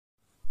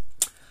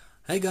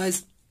Hey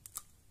guys,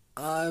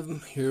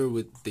 I'm here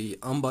with the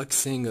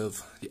unboxing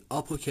of the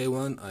Oppo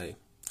K1. I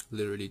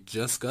literally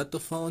just got the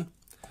phone.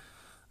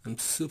 I'm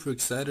super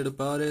excited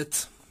about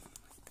it,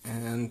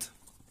 and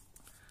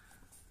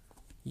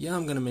yeah,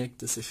 I'm gonna make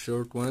this a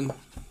short one,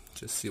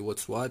 just see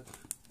what's what.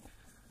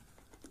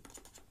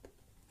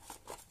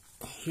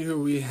 Here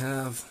we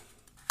have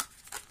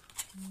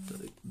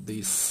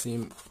the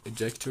SIM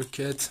ejector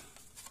kit.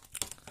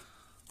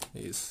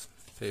 These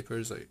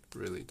papers, I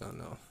really don't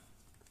know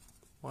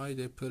why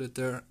they put it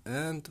there,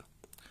 and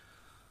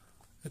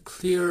a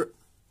clear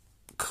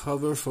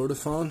cover for the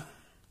phone.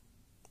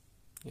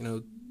 You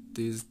know,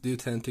 these do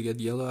tend to get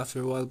yellow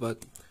after a while,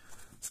 but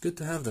it's good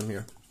to have them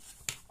here.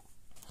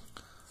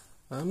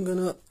 I'm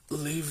gonna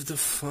leave the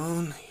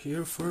phone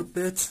here for a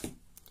bit.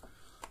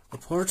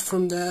 Apart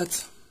from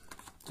that,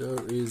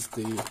 there is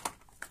the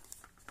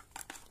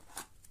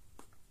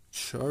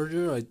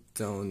charger. I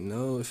don't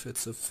know if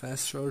it's a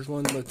fast charge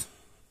one, but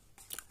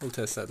we'll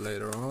test that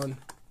later on.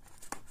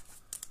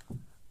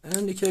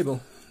 And the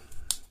cable.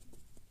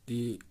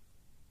 The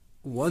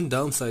one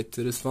downside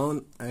to this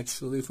phone,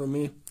 actually, for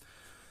me,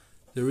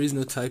 there is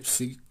no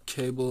Type-C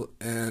cable,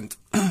 and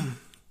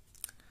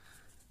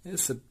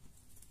it's a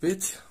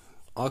bit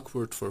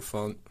awkward for a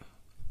phone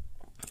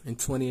in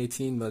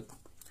 2018, but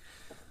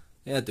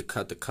they had to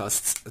cut the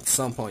costs at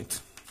some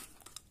point.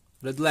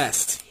 But at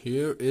last,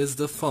 here is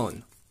the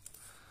phone.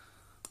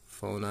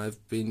 Phone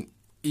I've been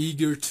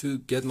eager to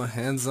get my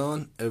hands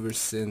on ever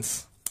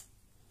since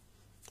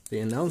they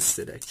announced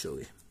it,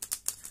 actually.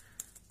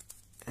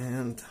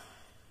 And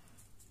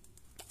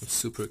I'm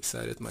super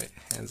excited. My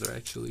hands are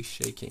actually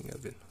shaking.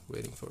 I've been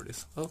waiting for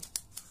this. Oh,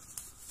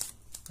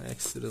 I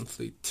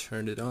accidentally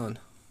turned it on.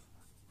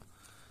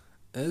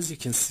 As you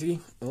can see,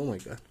 oh my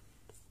god,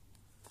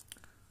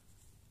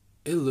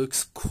 it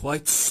looks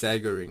quite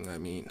staggering, I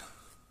mean.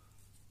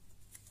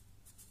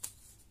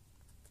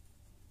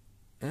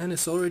 And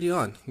it's already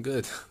on.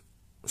 Good.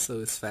 So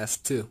it's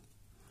fast too.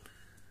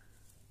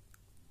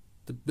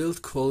 The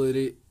build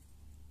quality,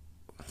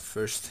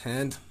 first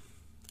hand,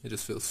 it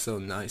just feels so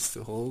nice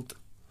to hold.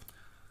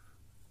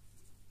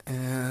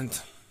 And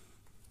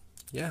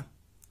yeah,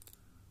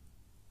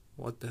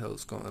 what the hell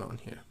is going on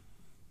here?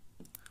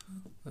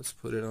 Let's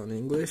put it on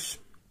English.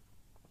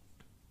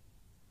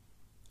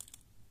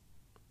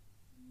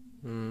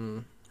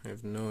 I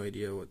have no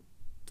idea what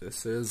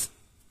this is,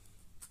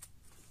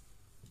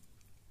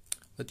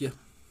 but yeah,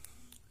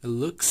 it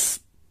looks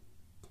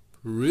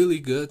really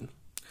good.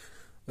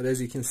 But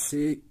as you can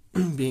see,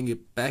 being a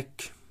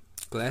back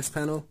glass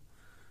panel,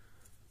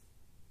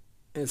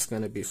 it's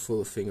gonna be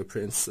full of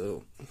fingerprints,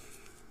 so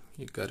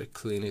you gotta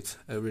clean it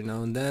every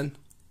now and then.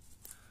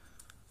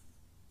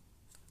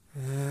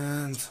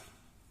 And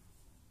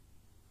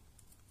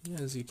yeah,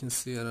 as you can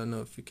see, I don't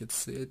know if you can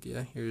see it.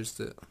 Yeah, here's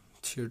the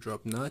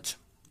teardrop notch.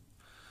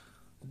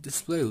 The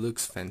display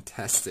looks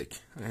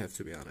fantastic, I have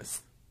to be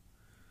honest.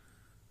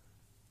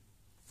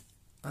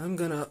 I'm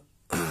gonna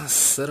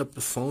set up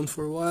the phone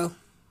for a while,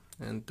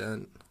 and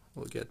then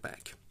we'll get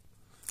back.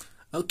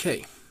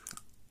 Okay,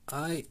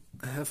 I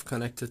have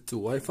connected to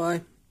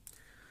Wi-Fi.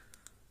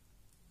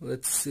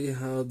 Let's see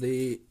how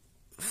the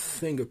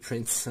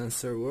fingerprint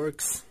sensor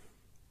works.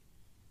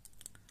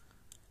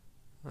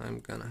 I'm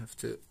gonna have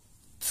to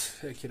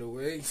take it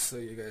away so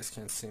you guys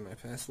can see my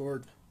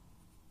password.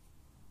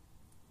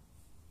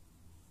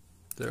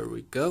 There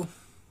we go.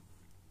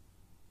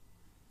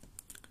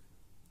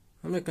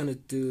 I'm not gonna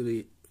do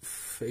the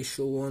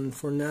facial one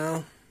for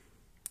now.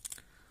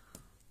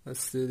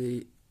 Let's do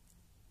the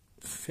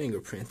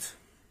fingerprint.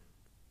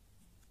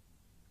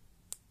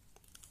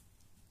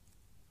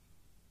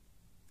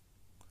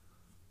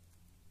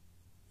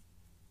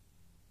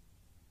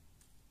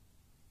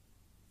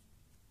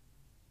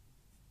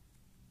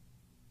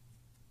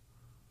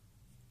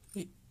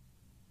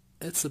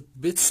 It's a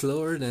bit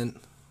slower than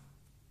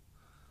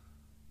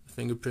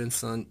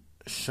fingerprints on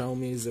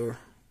Xiaomi's or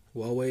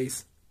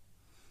Huawei's.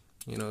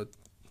 You know,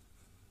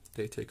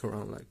 they take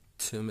around like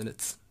 2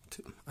 minutes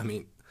to, I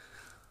mean,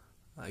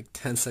 like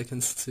 10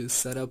 seconds to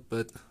set up,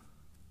 but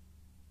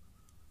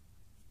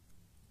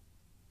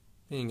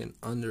being an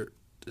under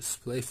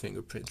display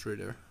fingerprint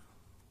reader,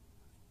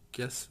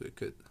 guess we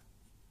could.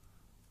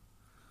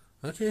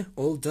 Okay,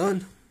 all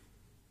done.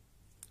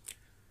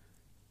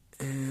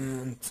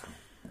 And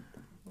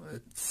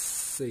let's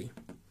see.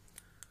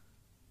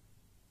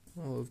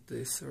 All of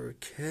this are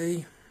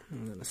okay.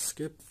 I'm gonna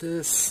skip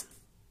this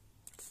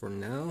for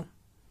now.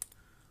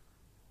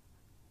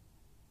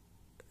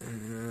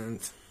 And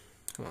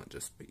come on,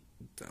 just be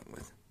done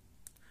with.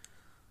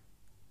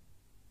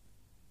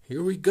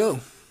 Here we go.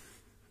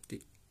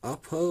 The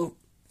Oppo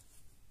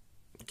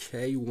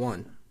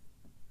K1.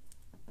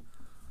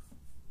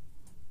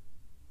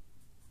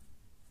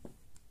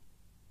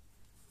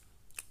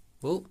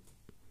 Well,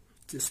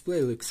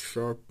 display looks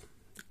sharp.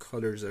 The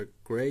colors are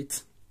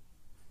great.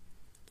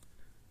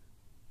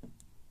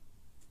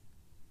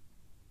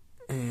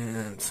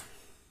 And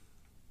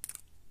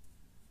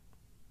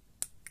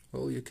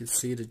well, you can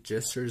see the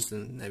gestures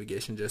and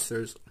navigation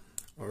gestures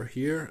are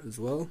here as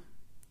well.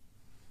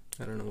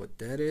 I don't know what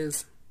that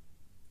is,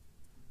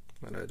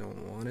 but I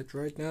don't want it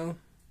right now.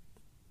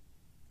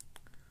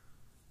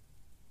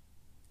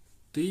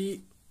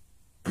 The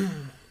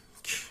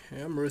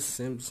camera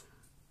seems...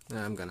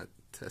 I'm gonna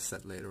test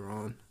that later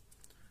on.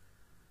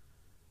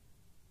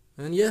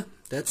 And yeah,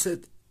 that's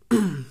it.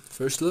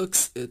 First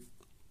looks, it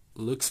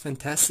looks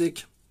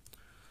fantastic.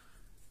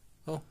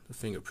 Oh, the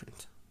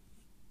fingerprint.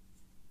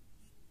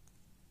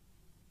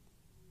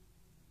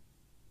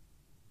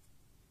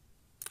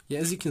 Yeah,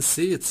 as you can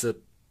see, it's a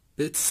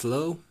bit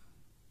slow,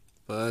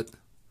 but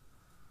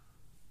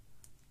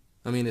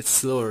I mean, it's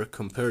slower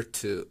compared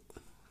to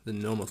the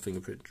normal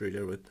fingerprint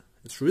reader, but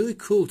it's really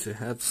cool to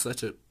have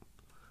such a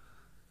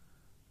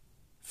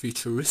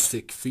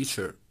futuristic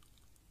feature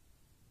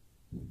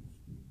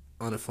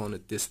on a phone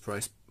at this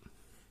price.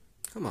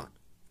 Come on.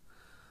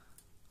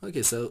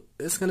 Okay, so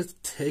it's gonna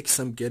take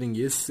some getting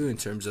used to in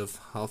terms of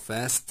how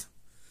fast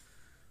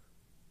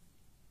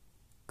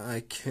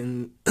I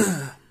can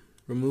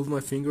remove my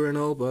finger and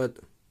all, but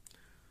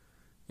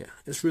yeah,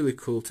 it's really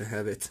cool to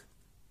have it.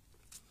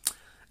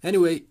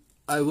 Anyway,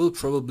 I will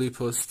probably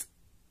post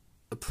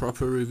a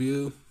proper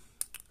review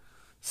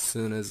as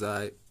soon as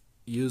I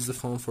use the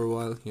phone for a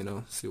while, you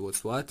know, see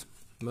what's what.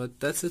 But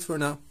that's it for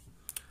now.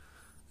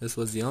 This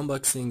was the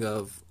unboxing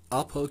of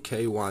Oppo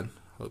K1.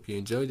 Hope you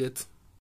enjoyed it.